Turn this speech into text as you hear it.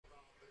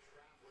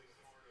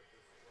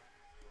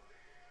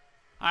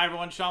Hi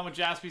everyone, Sean with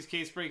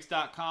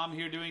JaspysCaseBreaks.com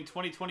here doing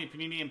 2020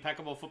 Panini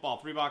Impeccable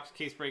Football 3-box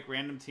case break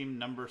random team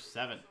number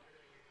 7,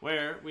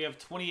 where we have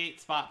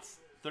 28 spots,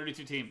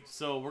 32 teams.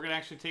 So we're going to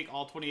actually take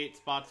all 28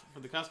 spots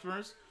for the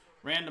customers,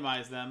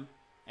 randomize them,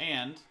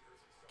 and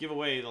give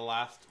away the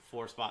last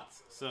 4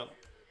 spots. So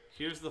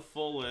here's the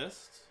full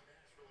list.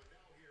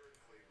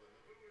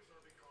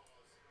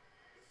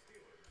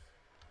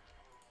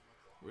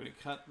 We're going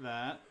to cut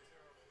that,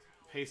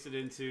 paste it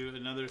into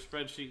another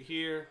spreadsheet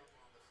here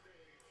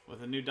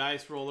with a new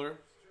dice roller,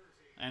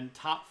 and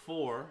top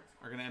 4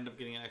 are going to end up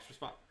getting an extra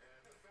spot.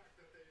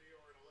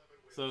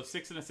 So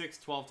 6 and a 6,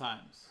 12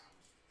 times.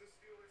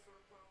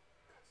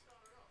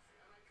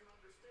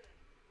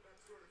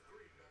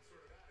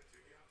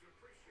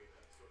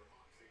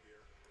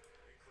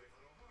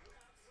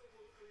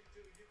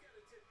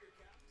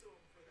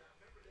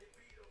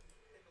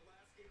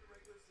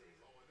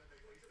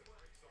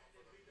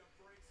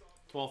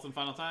 Twelfth and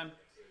final time.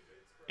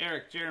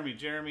 Eric,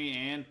 Jeremy,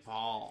 and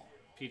Paul.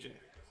 PJ.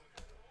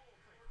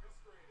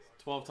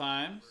 12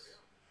 times.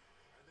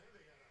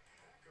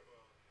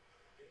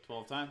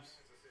 12 times.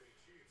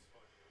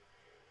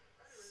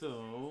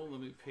 So,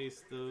 let me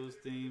paste those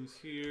names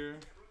here.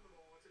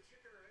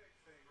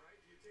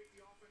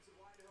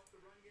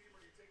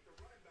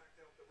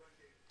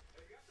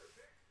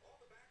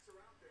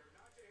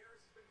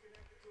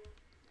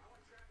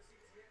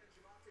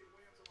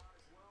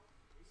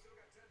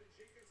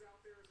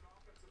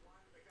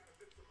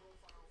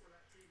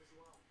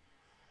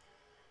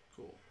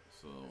 Cool.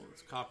 So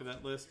let's copy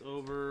that list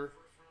over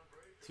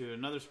to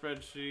another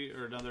spreadsheet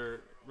or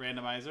another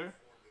randomizer.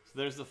 So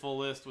there's the full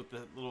list with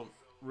the little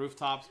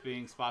rooftops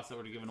being spots that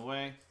were given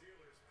away.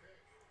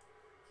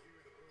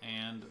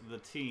 And the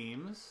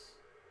teams.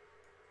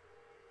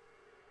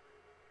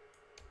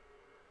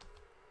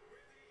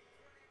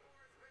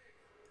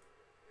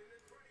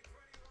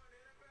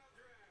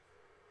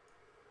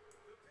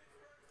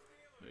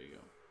 There you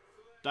go.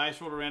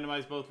 Dice roll to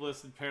randomize both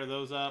lists and pair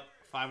those up.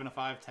 5 and a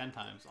 5, 10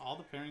 times. All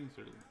the pairings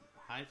are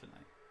high tonight.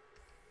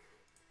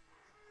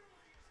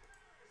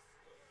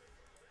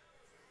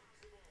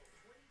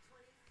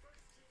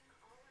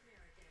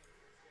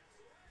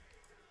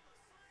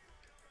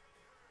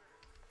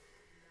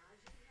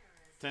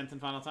 Tenth and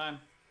final time.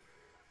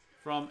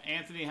 From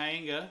Anthony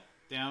Hyenga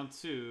down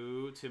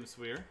to Tim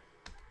Swear.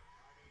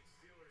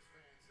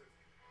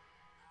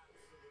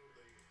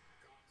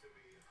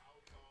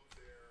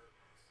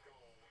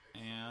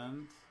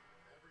 And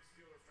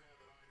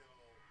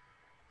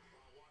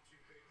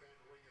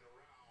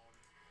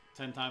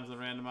 10 times on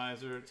the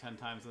randomizer, 10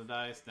 times on the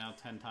dice, now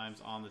 10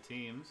 times on the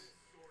teams.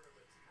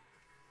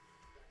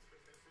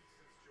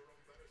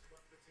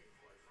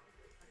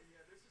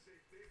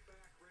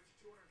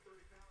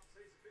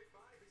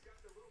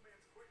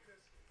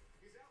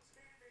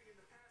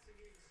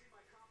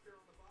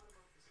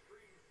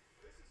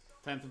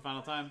 Tenth and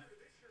final time.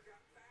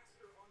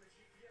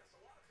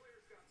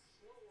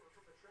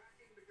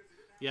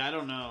 Yeah, I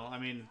don't know. I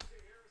mean,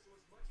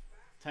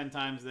 10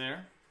 times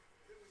there.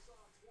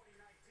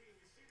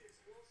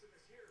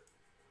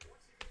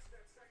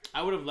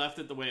 I would have left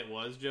it the way it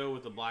was, Joe,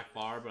 with the black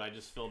bar, but I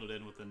just filled it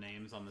in with the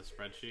names on the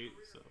spreadsheet,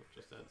 so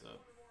just heads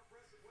up.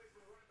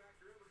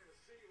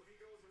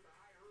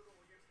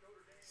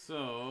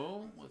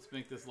 So, let's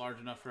make this large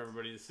enough for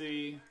everybody to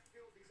see.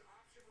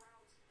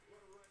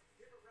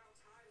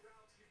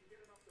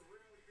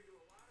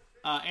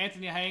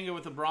 Anthony Hyenga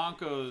with the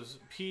Broncos,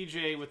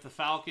 PJ with the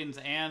Falcons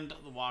and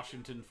the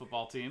Washington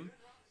football team,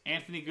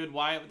 Anthony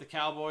Goodwyatt with the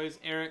Cowboys,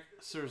 Eric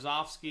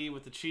Serzofsky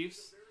with the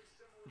Chiefs,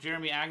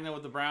 Jeremy Agnew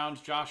with the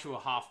Browns, Joshua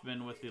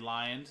Hoffman with the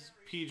Lions,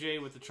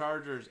 PJ with the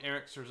Chargers,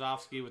 Eric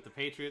Serzofsky with the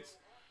Patriots,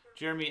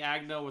 Jeremy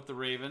Agnew with the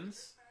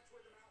Ravens,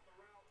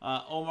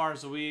 Omar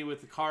Zoui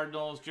with the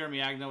Cardinals,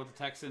 Jeremy Agnew with the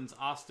Texans,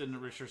 Austin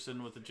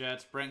Richardson with the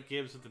Jets, Brent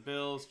Gibbs with the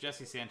Bills,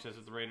 Jesse Sanchez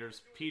with the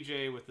Raiders,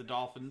 PJ with the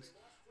Dolphins,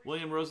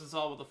 William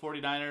Rosenthal with the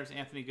 49ers,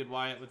 Anthony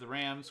Goodwyatt with the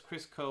Rams,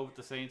 Chris Coe with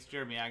the Saints,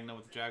 Jeremy Agnew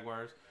with the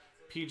Jaguars,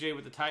 PJ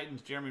with the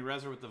Titans, Jeremy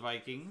Rezer with the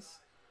Vikings,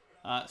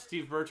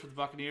 Steve Birch with the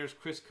Buccaneers,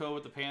 Chris Coe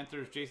with the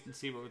Panthers, Jason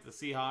Siebert with the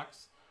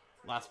Seahawks,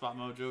 Last Spot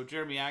Mojo,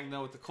 Jeremy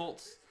Agnew with the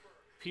Colts,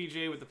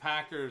 PJ with the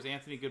Packers,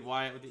 Anthony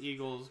Goodwyatt with the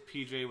Eagles,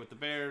 PJ with the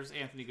Bears,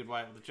 Anthony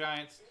Goodwyatt with the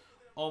Giants,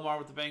 Omar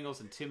with the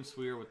Bengals, and Tim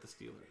Swear with the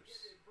Steelers.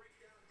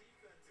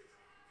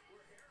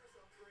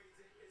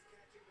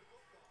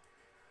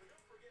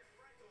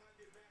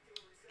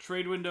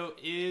 Trade window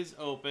is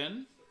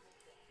open.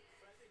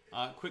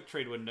 Quick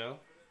trade window.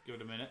 Give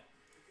it a minute.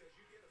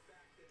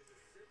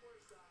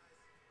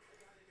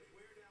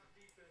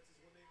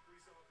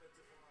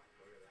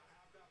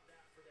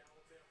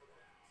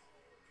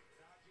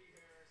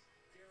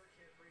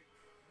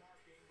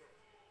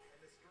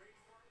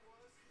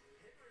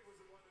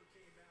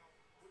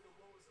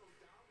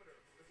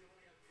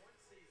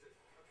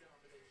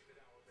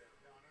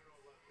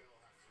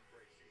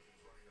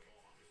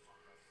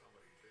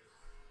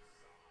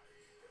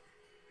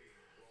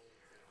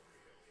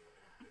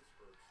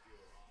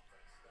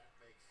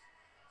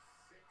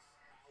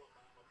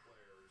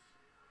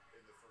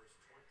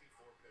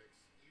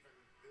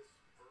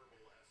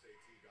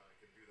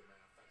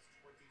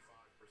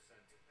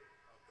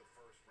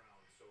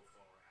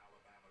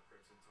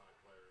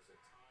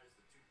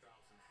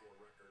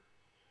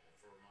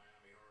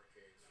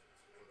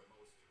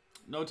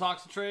 No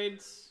talks of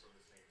trades.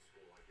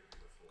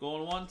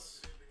 Going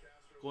once.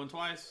 Going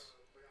twice.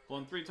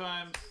 Going 3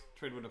 times.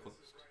 Trade window closed.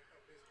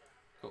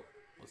 Cool.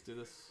 Let's do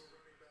this.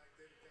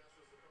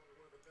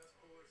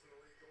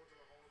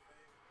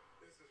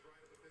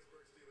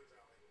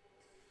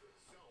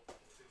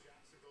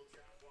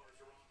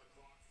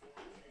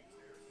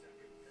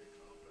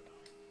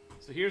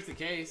 So here's the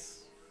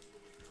case.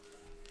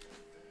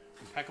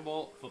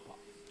 Impeccable football.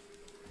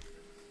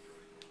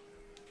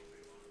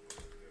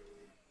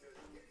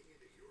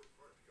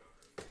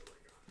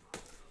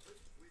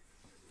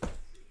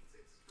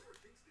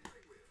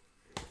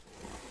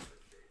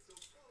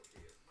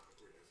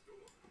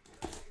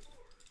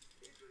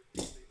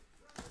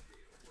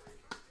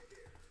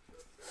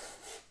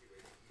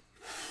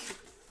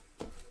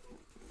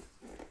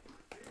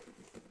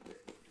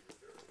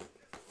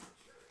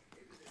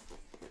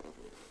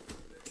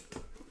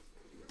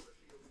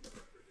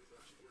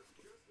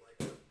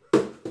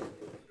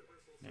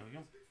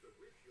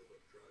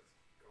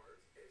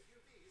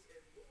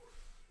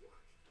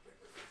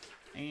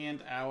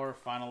 And our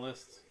final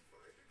list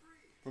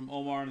from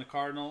Omar and the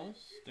Cardinals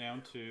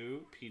down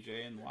to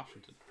PJ and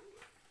Washington.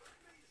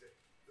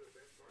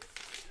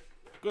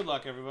 Good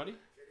luck, everybody.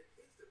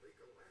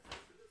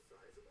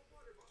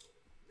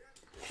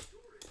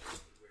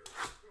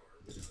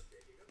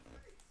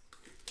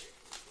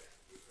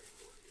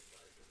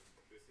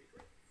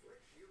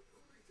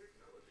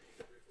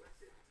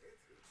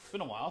 It's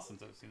been a while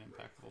since I've seen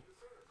Impeccable.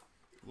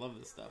 Love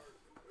this stuff.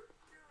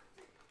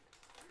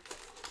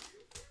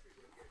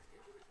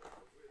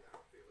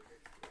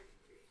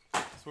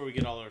 That's where we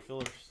get all our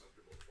fillers.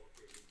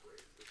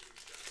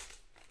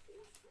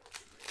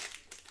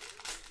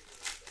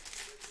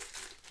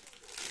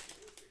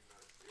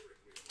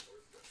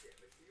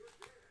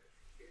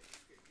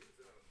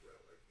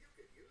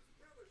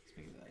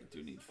 Speaking of that, I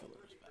do need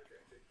fillers back.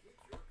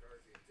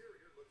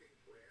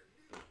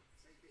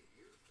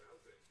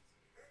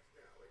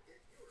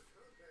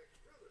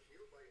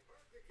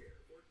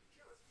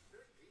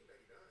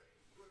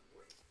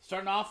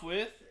 Starting off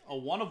with a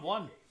 1 of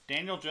 1,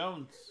 Daniel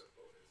Jones.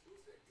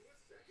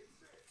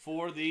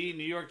 For the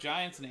New York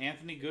Giants and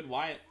Anthony Good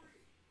Wyatt.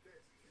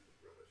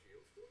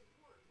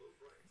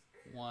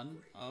 1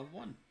 of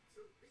 1.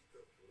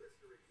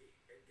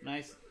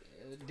 Nice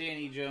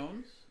Danny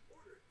Jones.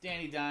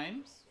 Danny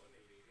Dimes.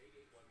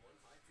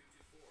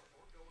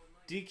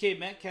 DK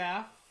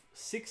Metcalf,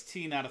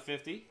 16 out of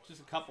 50.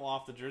 Just a couple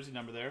off the jersey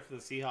number there for the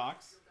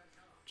Seahawks.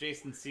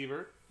 Jason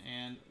Siebert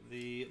and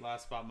the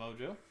last spot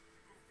mojo.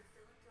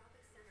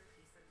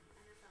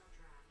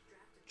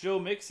 Joe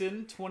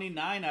Mixon,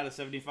 29 out of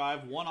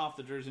 75. 1 off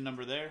the jersey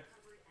number there.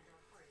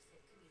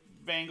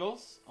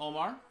 Bengals,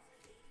 Omar.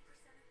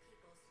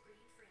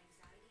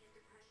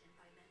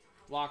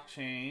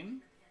 Blockchain.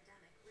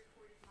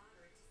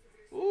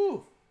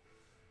 Ooh,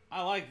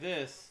 I like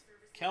this.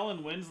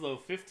 Kellen Winslow,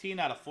 15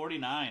 out of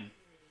 49.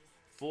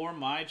 For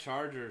my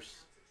Chargers.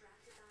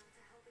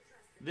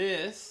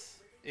 This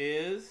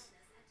is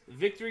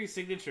Victory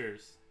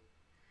Signatures.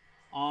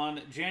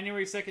 On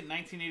January 2nd,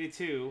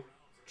 1982...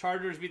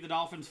 Chargers beat the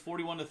Dolphins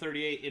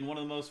 41-38 in one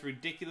of the most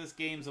ridiculous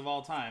games of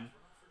all time,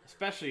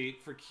 especially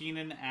for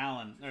Kellen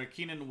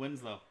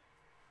Winslow.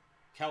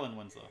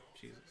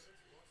 Jesus.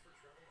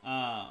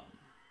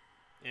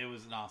 It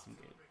was an awesome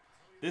game.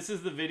 This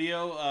is the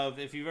video of,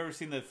 if you've ever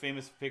seen the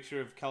famous picture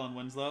of Kellen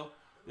Winslow,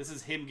 this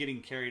is him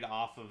getting carried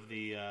off of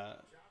the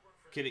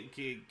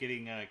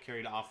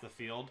carried off the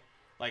field.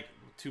 Like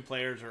 2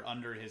 players are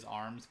under his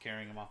arms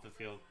carrying him off the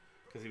field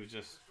because he was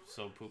just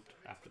so pooped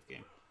after the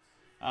game.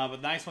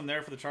 But nice one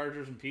there for the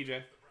Chargers and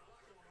PJ.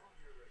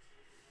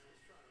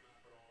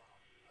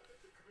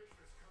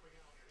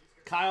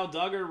 Kyle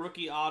Duggar,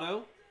 rookie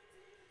auto.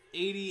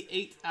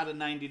 88 out of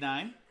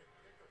 99.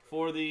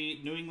 For the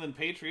New England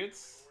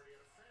Patriots,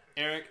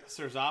 Eric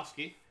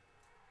Serzofsky.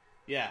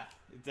 Yeah,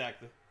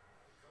 exactly.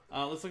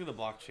 Let's look at the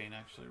blockchain,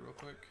 actually, real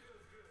quick.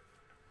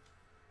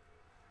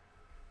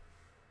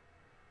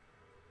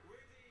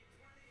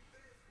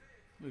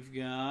 We've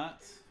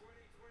got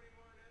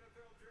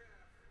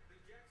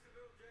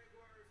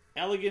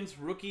Elegance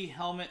rookie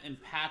helmet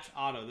and patch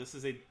auto. This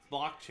is a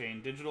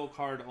blockchain, digital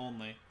card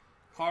only.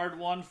 Card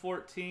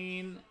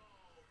 114,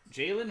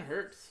 Jalen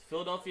Hurts,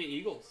 Philadelphia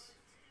Eagles.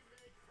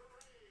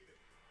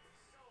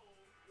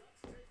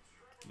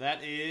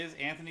 That is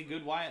Anthony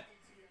Good Wyatt.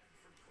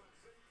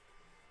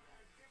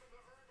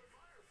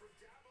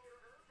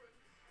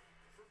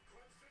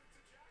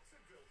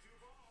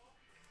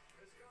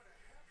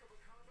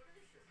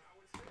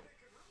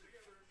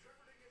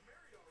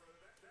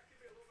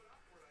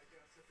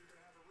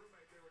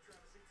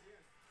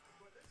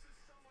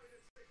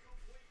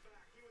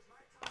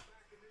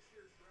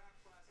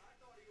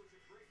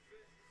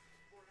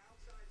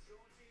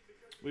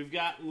 We've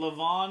got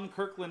Levon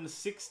Kirkland,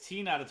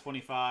 16 out of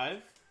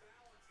 25.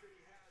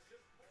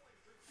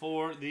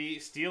 For the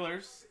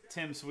Steelers,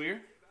 Tim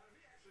Swear.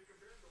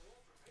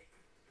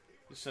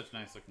 Just such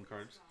nice looking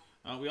cards.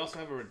 We also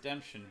have a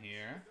redemption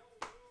here.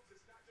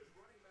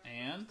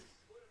 And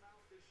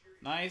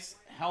nice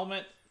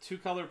helmet,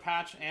 2-color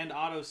patch, and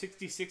auto,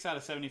 66 out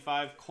of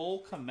 75.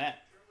 Cole Kmet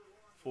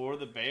for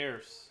the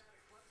Bears.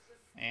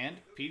 And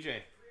PJ.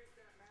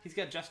 He's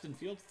got Justin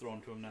Fields thrown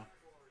to him now.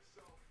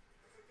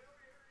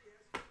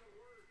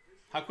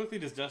 How quickly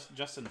does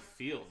Justin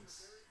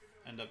Fields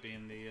end up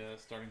being the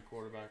starting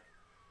quarterback?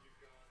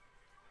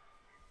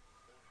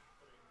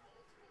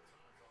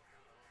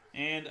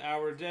 And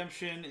our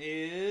redemption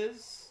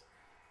is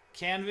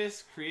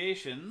Canvas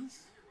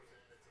Creations.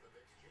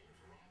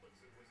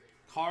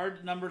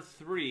 Card number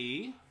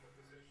 3.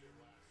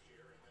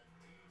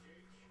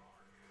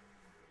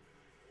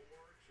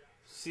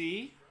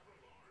 CHRISTIAN.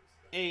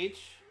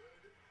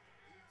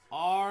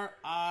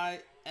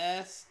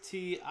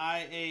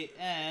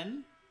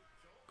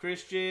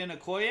 Christian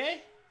Okoye?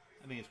 I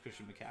think it's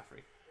Christian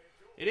McCaffrey.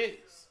 It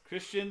is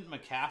Christian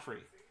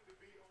McCaffrey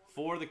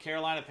for the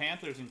Carolina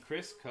Panthers and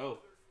Chris Coe.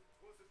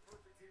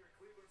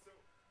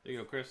 There you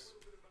go, Chris.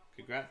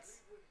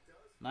 Congrats.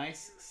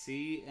 Nice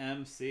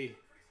CMC.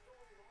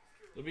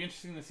 It'll be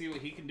interesting to see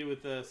what he can do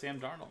with Sam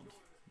Darnold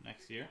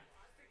next year.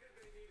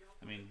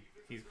 I mean,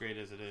 he's great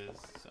as it is,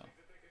 so.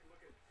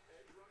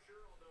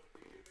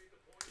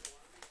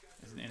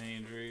 Isn't any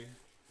injury.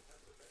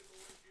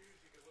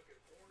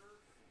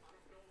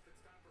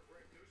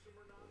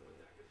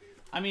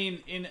 I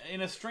mean,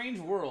 in a strange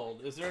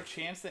world, is there a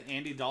chance that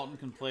Andy Dalton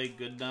can play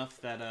good enough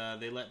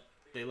that they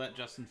let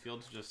Justin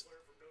Fields just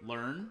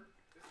learn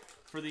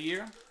for the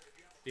year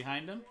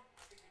behind him?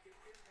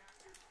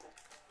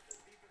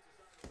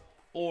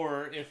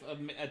 Or if a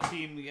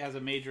team has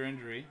a major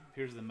injury,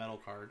 here's the metal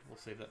card. We'll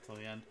save that till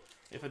the end.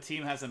 If a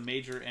team has a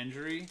major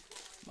injury,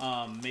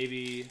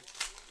 maybe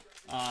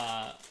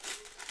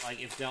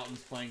like if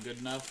Dalton's playing good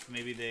enough,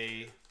 maybe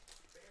they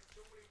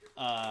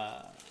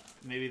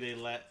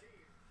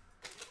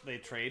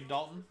trade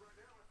Dalton.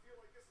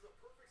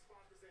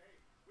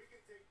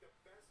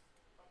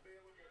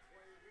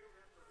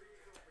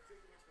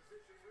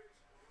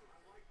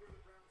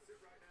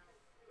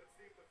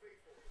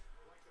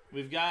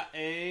 We've got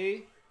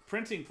a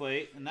printing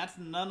plate, and that's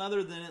none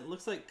other than, it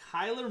looks like,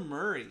 Kyler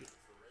Murray.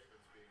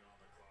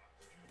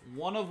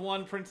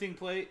 1/1 printing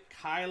plate,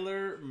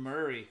 Kyler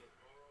Murray.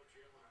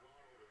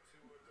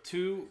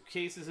 2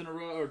 cases in a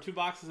row, or 2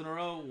 boxes in a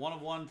row,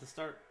 1/1 to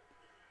start.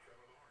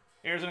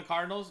 Arizona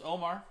Cardinals,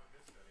 Omar.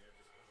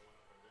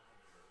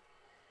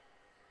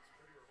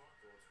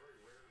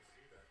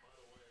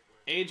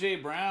 A.J.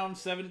 Brown,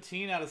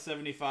 17 out of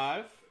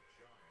 75.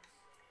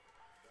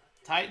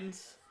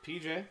 Titans,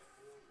 PJ.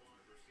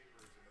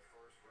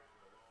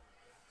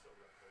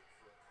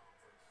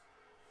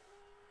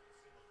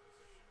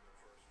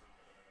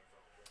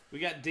 We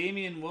got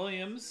Damian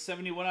Williams,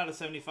 71 out of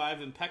 75.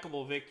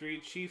 Impeccable victory.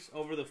 Chiefs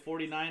over the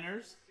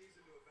 49ers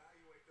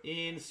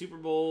in Super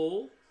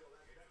Bowl.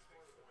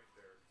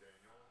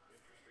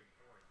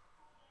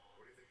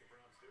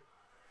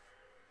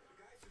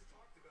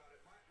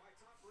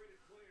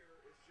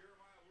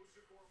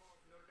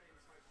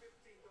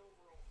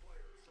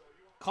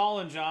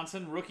 Colin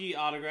Johnson, rookie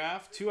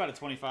autograph, 2 out of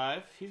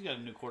 25. He's got a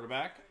new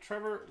quarterback.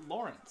 Trevor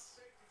Lawrence.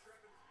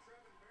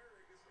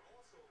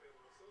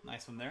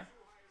 Nice one there.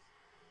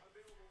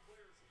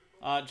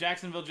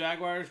 Jacksonville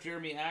Jaguars,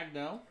 Jeremy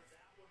Agnew.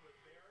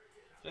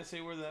 Did I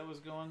say where that was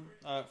going?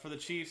 For the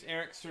Chiefs,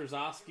 Eric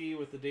Strzowski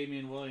with the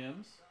Damian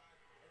Williams.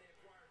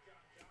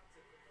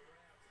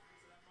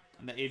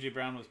 And the A.J.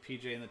 Brown was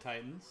PJ in the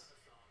Titans.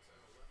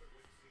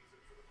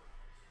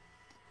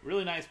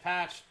 Really nice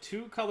patch.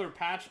 2-color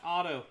patch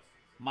auto.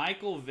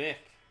 Michael Vick,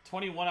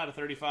 21 out of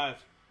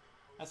 35.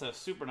 That's a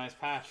super nice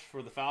patch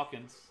for the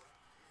Falcons.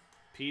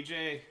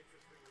 PJ.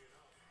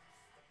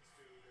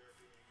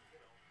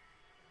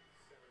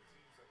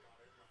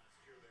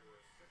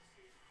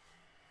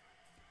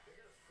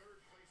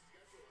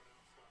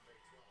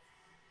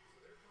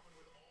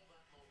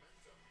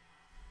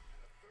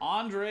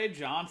 Andre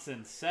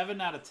Johnson, 7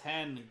 out of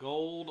 10,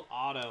 gold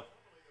auto.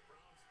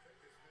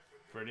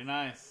 Pretty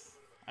nice.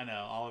 I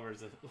know,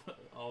 Oliver's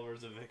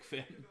a Vic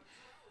fan.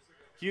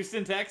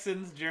 Houston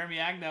Texans, Jeremy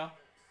Agnew.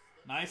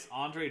 Nice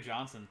Andre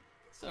Johnson.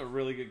 It's a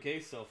really good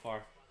case so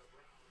far.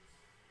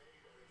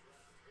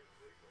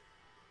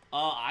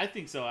 I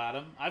think so,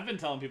 Adam. I've been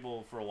telling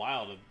people for a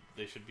while that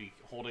they should be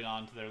holding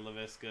on to their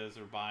LaViscas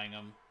or buying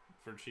them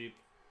for cheap.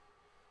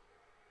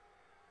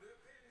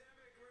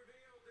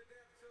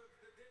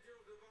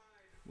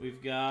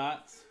 We've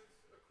got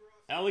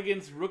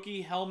Elegance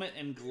rookie helmet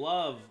and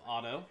glove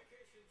auto.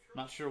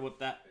 Not sure what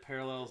that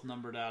parallel's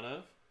numbered out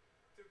of.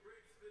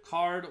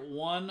 Card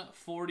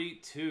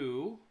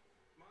 142.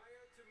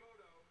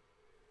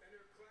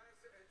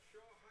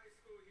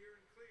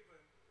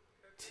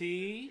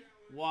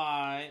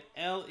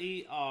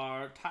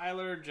 Tyler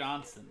Tyler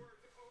Johnson.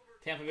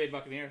 Tampa Bay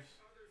Buccaneers.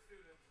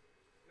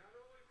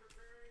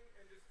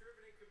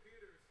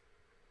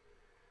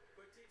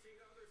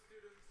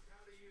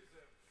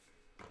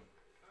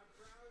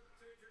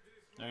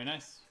 Very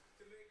nice.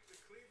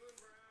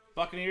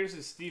 Buccaneers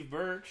is Steve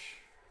Birch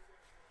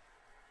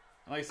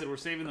Like I said, we're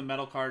saving the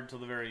metal card till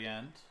the very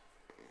end.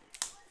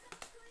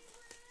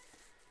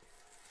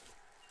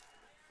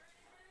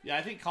 Yeah,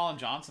 I think Colin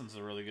Johnson's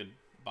a really good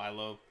buy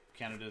low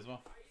candidate as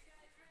well.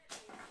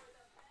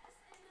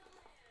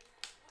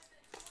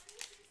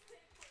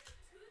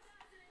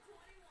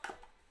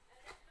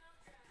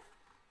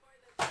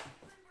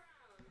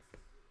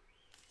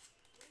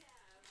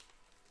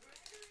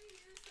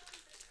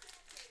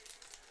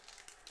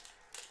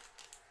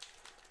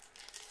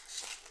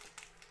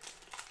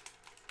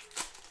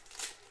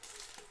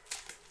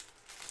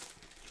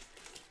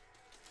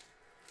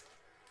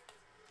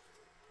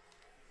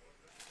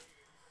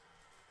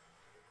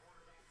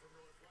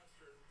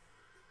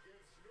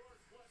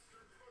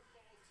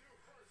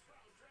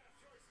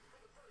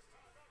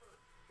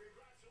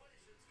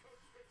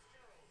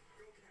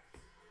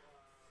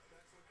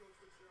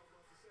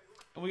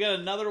 And we got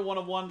another 1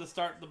 of 1 to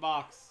start the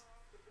box.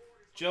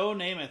 Joe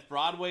Namath,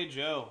 Broadway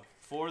Joe.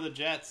 For the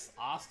Jets,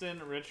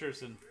 Austin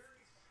Richardson.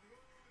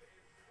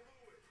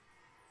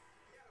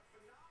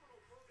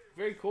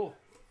 Very cool.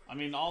 I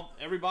mean,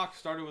 every box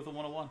started with a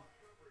 1 of 1.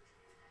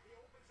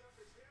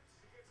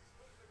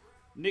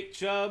 Nick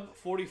Chubb,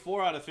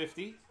 44 out of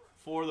 50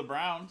 for the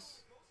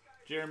Browns.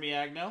 Jeremy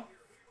Agnew.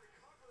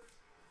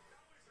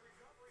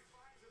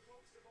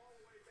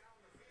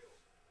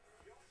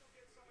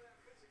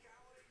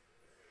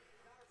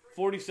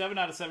 $47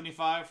 out of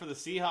 75 for the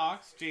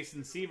Seahawks,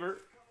 Jason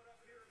Siebert.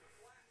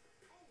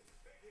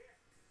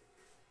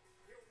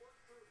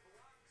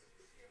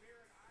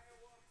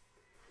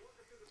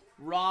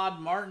 Rod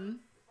Martin,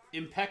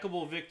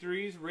 impeccable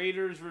victories,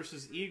 Raiders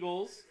versus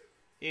Eagles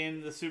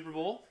in the Super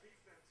Bowl.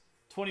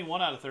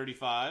 21 out of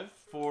 35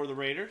 for the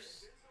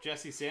Raiders,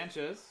 Jesse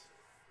Sanchez.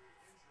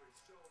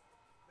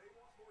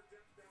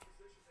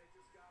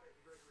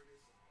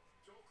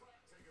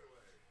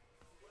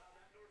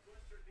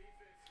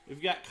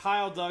 We've got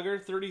Kyle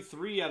Duggar,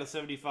 33 out of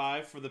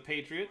 75 for the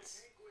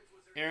Patriots,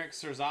 Eric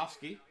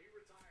Serzofsky.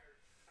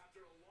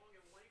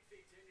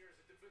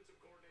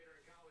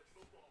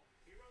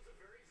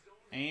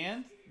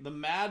 And the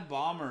Mad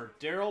Bomber,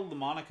 Daryl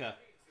LaMonica,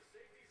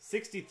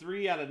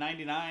 63 out of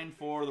 99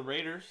 for the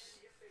Raiders,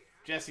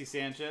 Jesse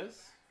Sanchez.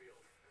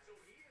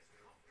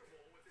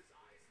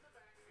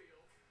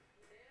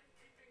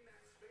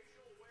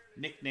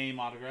 Nickname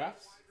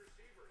autographs.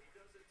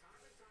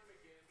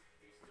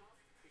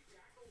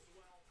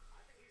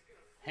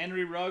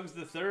 Henry Ruggs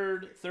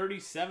III,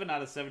 37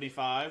 out of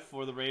 75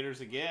 for the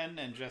Raiders again,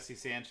 and Jesse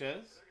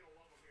Sanchez.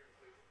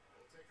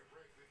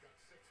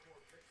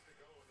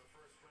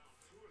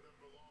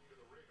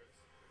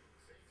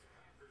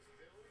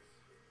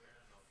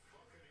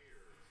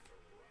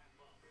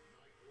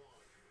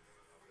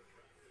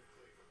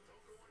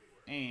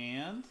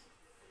 And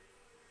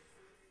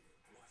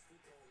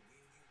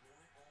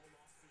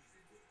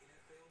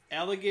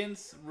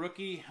Elegance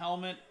rookie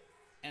helmet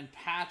and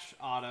patch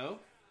auto.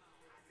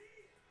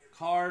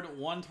 Card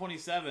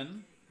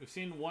 127. We've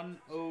seen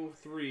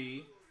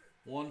 103,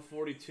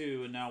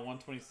 142, and now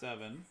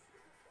 127.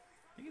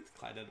 I think it's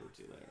Clyde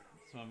Edwards-Helaire.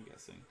 That's what I'm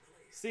guessing.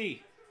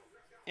 C.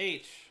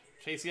 H.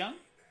 Chase Young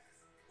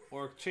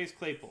or Chase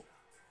Claypool?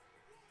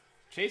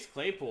 Chase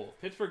Claypool.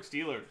 Pittsburgh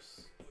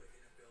Steelers.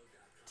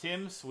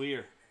 Tim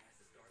Swear.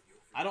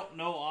 I don't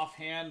know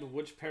offhand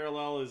which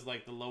parallel is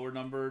like the lower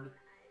numbered.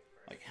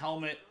 Like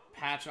helmet,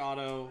 patch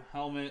auto,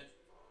 helmet,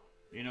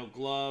 you know,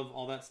 glove,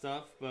 all that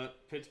stuff. But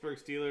Pittsburgh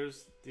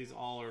Steelers, these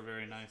all are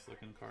very nice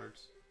looking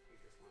cards.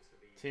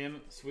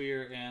 Tim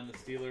Swear and the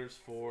Steelers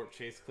for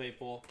Chase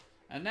Claypool.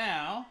 And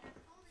now,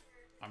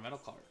 our metal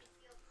card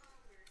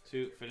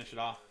to finish it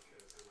off.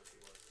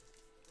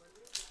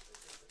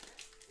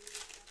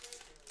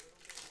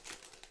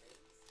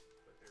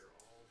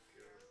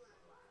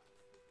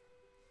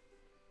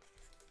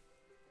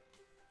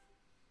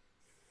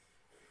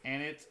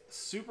 And it's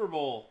Super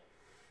Bowl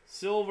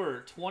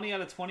silver, 20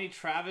 out of 20,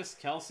 Travis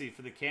Kelce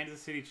for the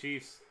Kansas City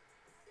Chiefs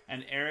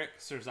and Eric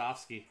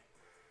Serzofsky.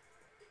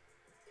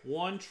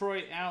 1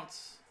 troy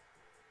ounce.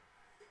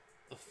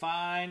 The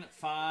fine,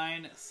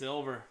 fine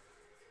silver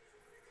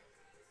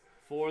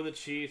for the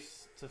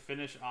Chiefs to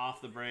finish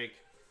off the break.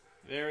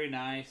 Very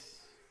nice.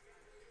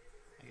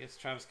 I guess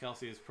Travis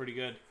Kelce is pretty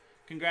good.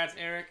 Congrats,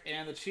 Eric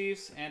and the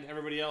Chiefs and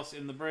everybody else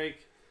in the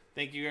break.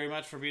 Thank you very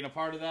much for being a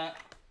part of that.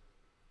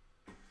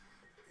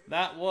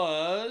 That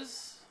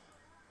was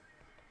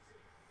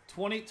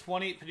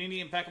 2020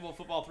 Panini Impeccable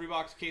Football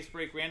 3-box case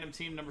break random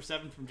team number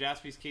 7 from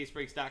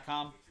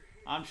JaspysCaseBreaks.com.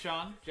 I'm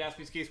Sean,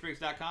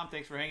 JaspysCaseBreaks.com.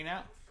 Thanks for hanging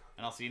out,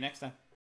 and I'll see you next time.